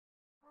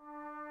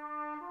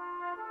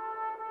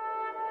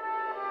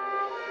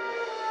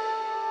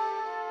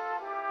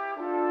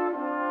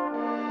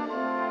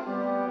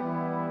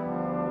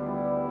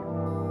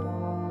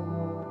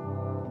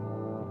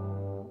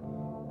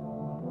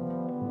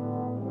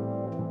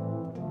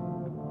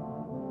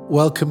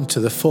Welcome to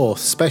the fourth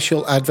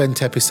special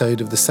Advent episode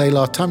of the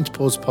Selah Time to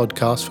Pause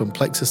podcast from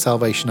Plexus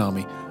Salvation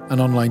Army, an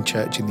online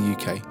church in the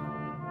UK.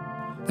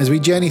 As we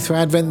journey through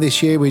Advent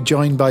this year, we're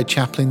joined by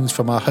chaplains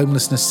from our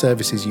Homelessness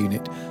Services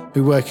unit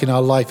who work in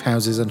our life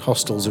houses and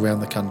hostels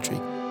around the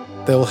country.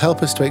 They will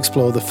help us to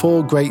explore the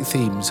four great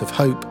themes of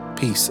hope,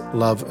 peace,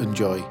 love and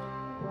joy.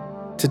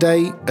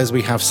 Today, as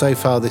we have so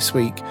far this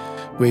week,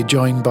 we're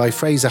joined by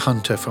Fraser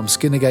Hunter from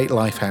Skinnergate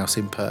Lifehouse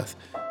in Perth,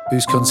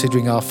 who's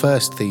considering our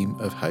first theme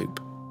of hope.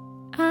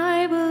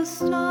 I will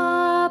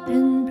stop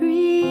and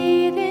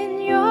breathe in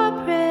your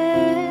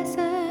presence.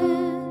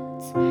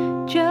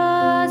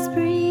 Just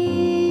breathe.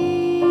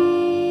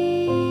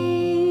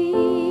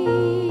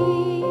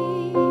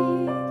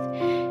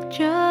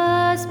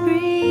 Just breathe.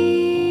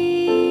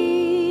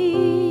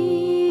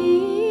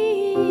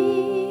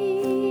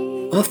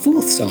 Our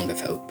fourth song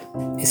of hope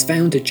is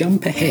found a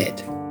jump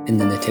ahead in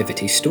the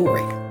Nativity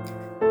story.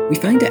 We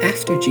find it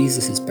after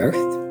Jesus'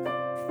 birth,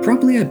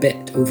 probably a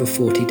bit over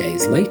 40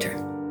 days later.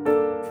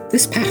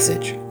 This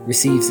passage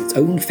receives its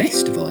own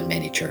festival in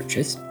many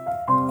churches,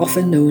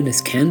 often known as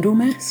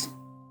Candlemas,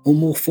 or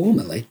more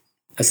formally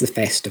as the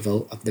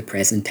Festival of the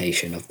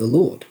Presentation of the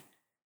Lord,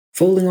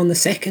 falling on the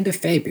 2nd of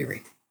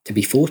February to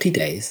be 40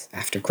 days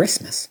after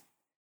Christmas.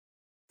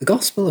 The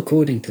Gospel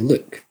according to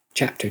Luke,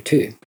 chapter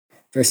 2,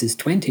 verses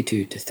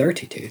 22 to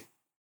 32,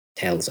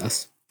 tells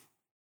us,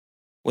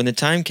 When the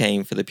time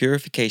came for the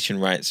purification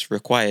rites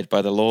required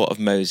by the law of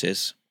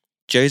Moses,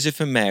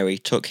 Joseph and Mary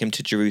took him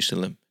to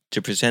Jerusalem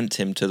to present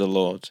him to the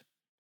Lord.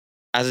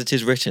 As it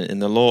is written in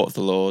the law of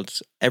the Lord,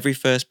 every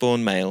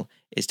firstborn male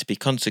is to be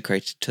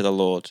consecrated to the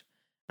Lord,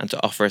 and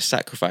to offer a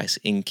sacrifice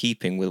in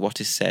keeping with what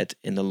is said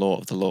in the law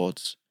of the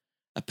Lords,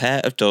 a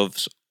pair of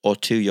doves or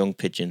 2 young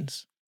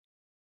pigeons.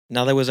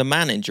 Now there was a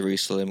man in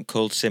Jerusalem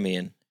called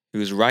Simeon, who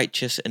was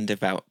righteous and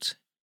devout.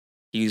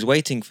 He was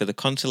waiting for the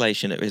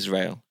consolation of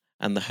Israel,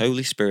 and the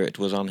Holy Spirit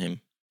was on him.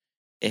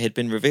 It had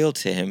been revealed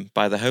to him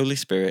by the Holy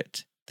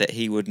Spirit that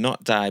he would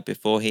not die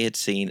before he had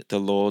seen the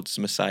Lord's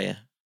Messiah.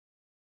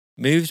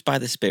 Moved by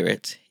the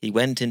Spirit, he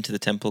went into the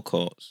temple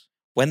courts.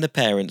 When the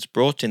parents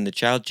brought in the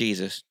child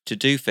Jesus to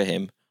do for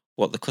him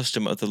what the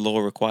custom of the law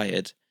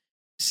required,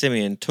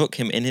 Simeon took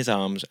him in his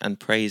arms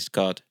and praised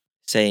God,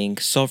 saying,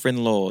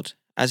 Sovereign Lord,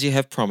 as you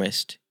have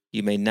promised,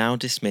 you may now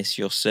dismiss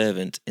your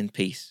servant in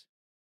peace.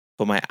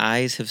 For my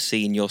eyes have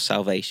seen your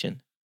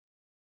salvation,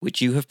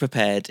 which you have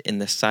prepared in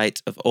the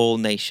sight of all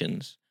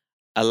nations,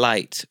 a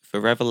light for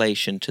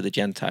revelation to the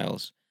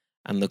Gentiles,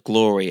 and the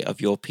glory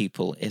of your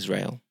people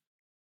Israel.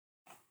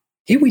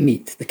 Here we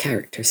meet the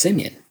character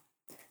Simeon,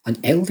 an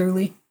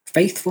elderly,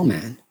 faithful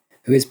man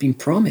who has been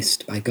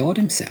promised by God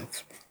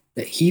himself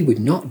that he would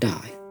not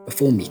die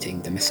before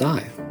meeting the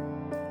Messiah.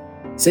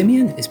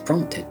 Simeon is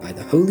prompted by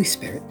the Holy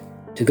Spirit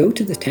to go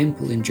to the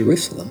temple in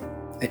Jerusalem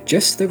at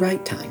just the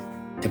right time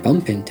to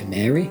bump into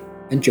Mary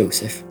and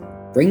Joseph,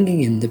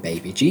 bringing in the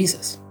baby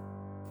Jesus.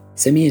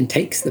 Simeon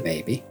takes the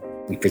baby,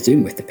 we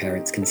presume with the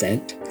parents'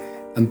 consent,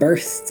 and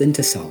bursts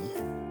into song.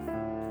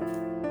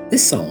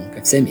 This song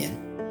of Simeon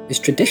is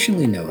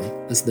traditionally known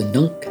as the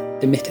Nunc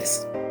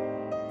Dimittis.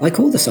 Like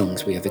all the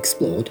songs we have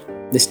explored,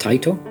 this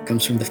title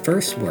comes from the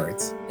first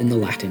words in the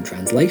Latin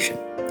translation.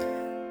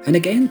 And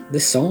again,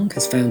 this song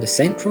has found a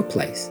central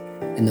place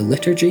in the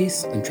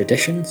liturgies and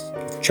traditions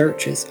of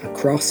churches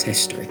across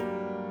history.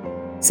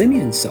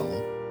 Simeon's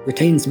song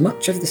retains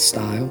much of the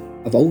style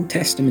of Old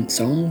Testament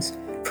songs,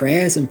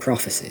 prayers and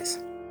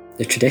prophecies,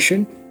 the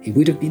tradition he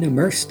would have been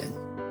immersed in.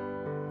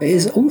 But it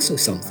is also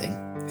something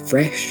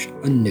fresh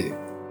and new.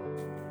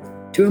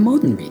 To a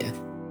modern reader,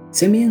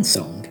 Simeon's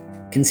song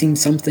can seem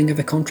something of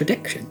a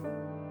contradiction.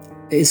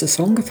 It is a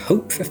song of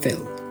hope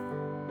fulfilled,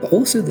 but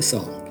also the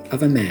song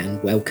of a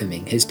man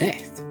welcoming his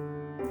death.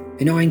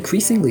 In our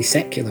increasingly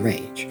secular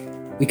age,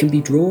 we can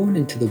be drawn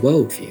into the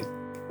worldview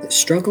that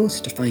struggles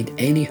to find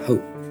any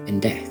hope in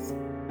death.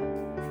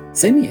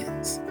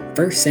 Simeon's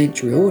first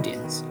century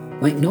audience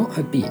might not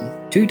have been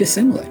too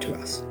dissimilar to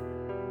us.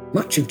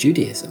 Much of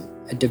Judaism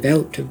had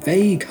developed a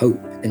vague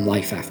hope in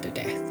life after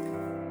death,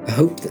 a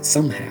hope that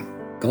somehow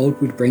God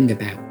would bring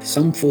about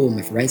some form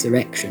of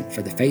resurrection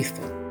for the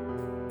faithful.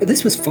 But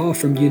this was far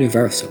from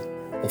universal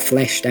or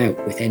fleshed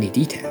out with any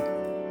detail.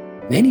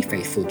 Many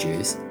faithful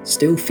Jews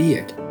still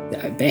feared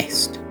that at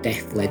best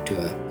death led to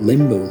a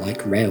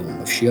limbo-like realm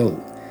of Sheol,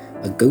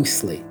 a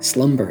ghostly,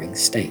 slumbering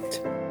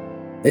state.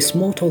 This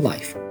mortal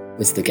life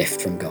was the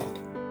gift from God.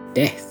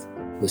 Death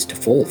was to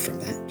fall from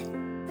that.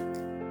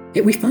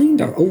 Yet we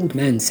find our old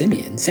man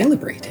Simeon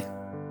celebrating.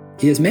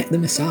 He has met the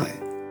Messiah.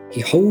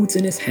 He holds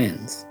in his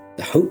hands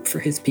the hope for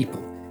his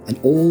people and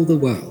all the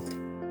world.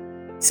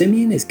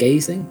 Simeon is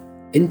gazing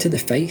into the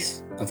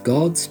face of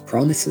God's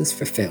promises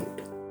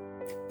fulfilled,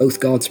 both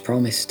God's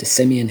promise to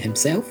Simeon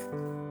himself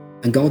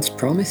and God's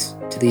promise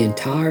to the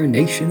entire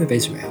nation of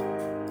Israel.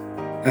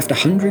 After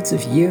hundreds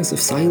of years of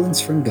silence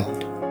from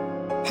God,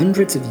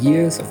 hundreds of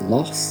years of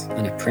loss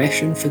and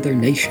oppression for their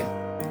nation,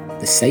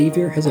 the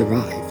Saviour has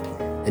arrived,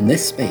 and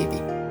this baby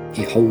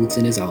he holds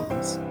in his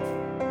arms.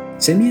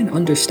 Simeon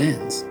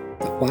understands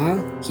that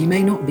while he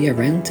may not be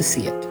around to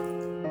see it,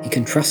 he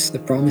can trust the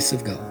promise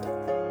of God,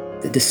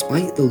 that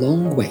despite the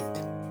long wait,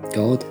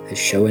 God has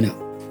shown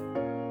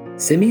up.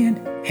 Simeon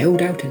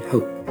held out in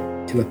hope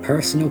to a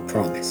personal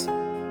promise,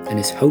 and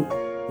his hope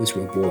was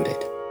rewarded.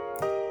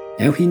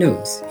 Now he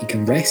knows he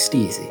can rest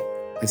easy,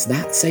 as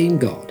that same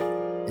God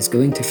is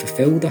going to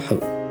fulfill the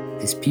hope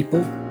his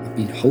people have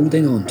been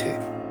holding on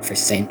to for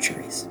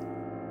centuries.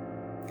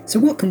 So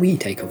what can we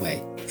take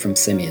away from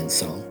Simeon's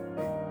song?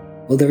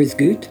 Well, there is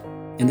good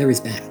and there is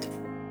bad.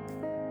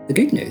 The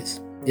good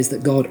news is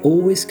that God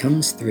always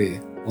comes through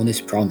on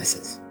his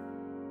promises.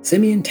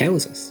 Simeon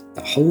tells us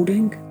that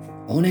holding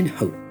on in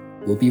hope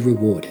will be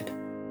rewarded,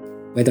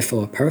 whether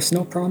for a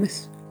personal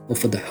promise or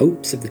for the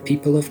hopes of the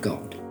people of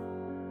God.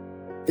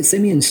 But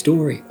Simeon's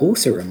story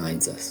also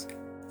reminds us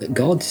that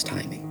God's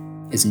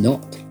timing is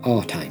not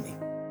our timing.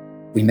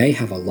 We may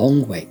have a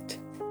long wait,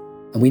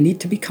 and we need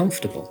to be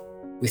comfortable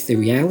with the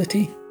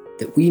reality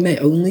that we may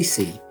only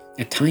see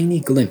a tiny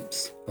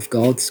glimpse of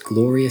God's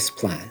glorious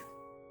plan.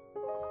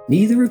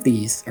 Neither of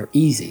these are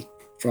easy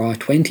for our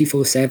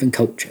 24/7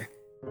 culture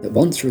that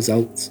wants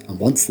results and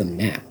wants them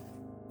now.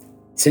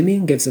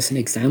 Simeon gives us an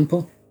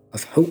example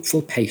of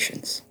hopeful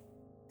patience,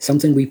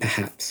 something we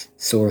perhaps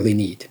sorely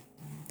need.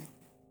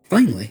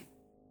 Finally,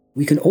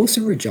 we can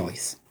also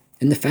rejoice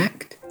in the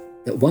fact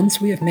that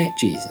once we have met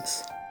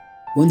Jesus,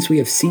 once we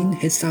have seen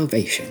his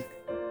salvation,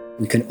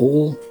 we can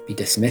all be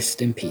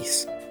dismissed in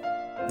peace.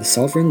 The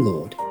sovereign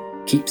Lord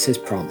keeps his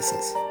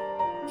promises.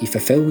 He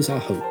fulfills our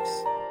hopes,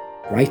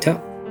 right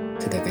up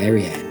to the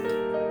very end.